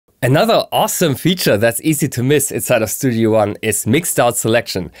Another awesome feature that's easy to miss inside of Studio One is Mixdown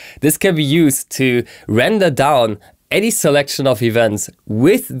Selection. This can be used to render down any selection of events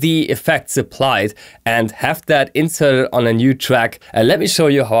with the effects applied and have that inserted on a new track. And let me show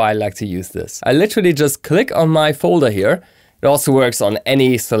you how I like to use this. I literally just click on my folder here. It also works on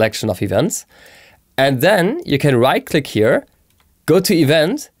any selection of events. And then you can right click here, go to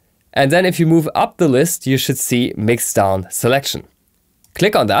event, and then if you move up the list, you should see Mixdown Selection.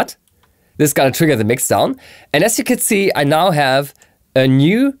 Click on that. This is going to trigger the mixdown. And as you can see, I now have a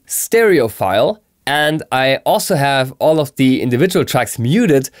new stereo file. And I also have all of the individual tracks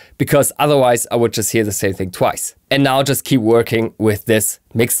muted because otherwise I would just hear the same thing twice. And now just keep working with this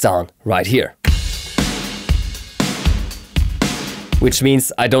mixdown right here. Which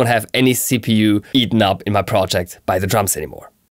means I don't have any CPU eaten up in my project by the drums anymore.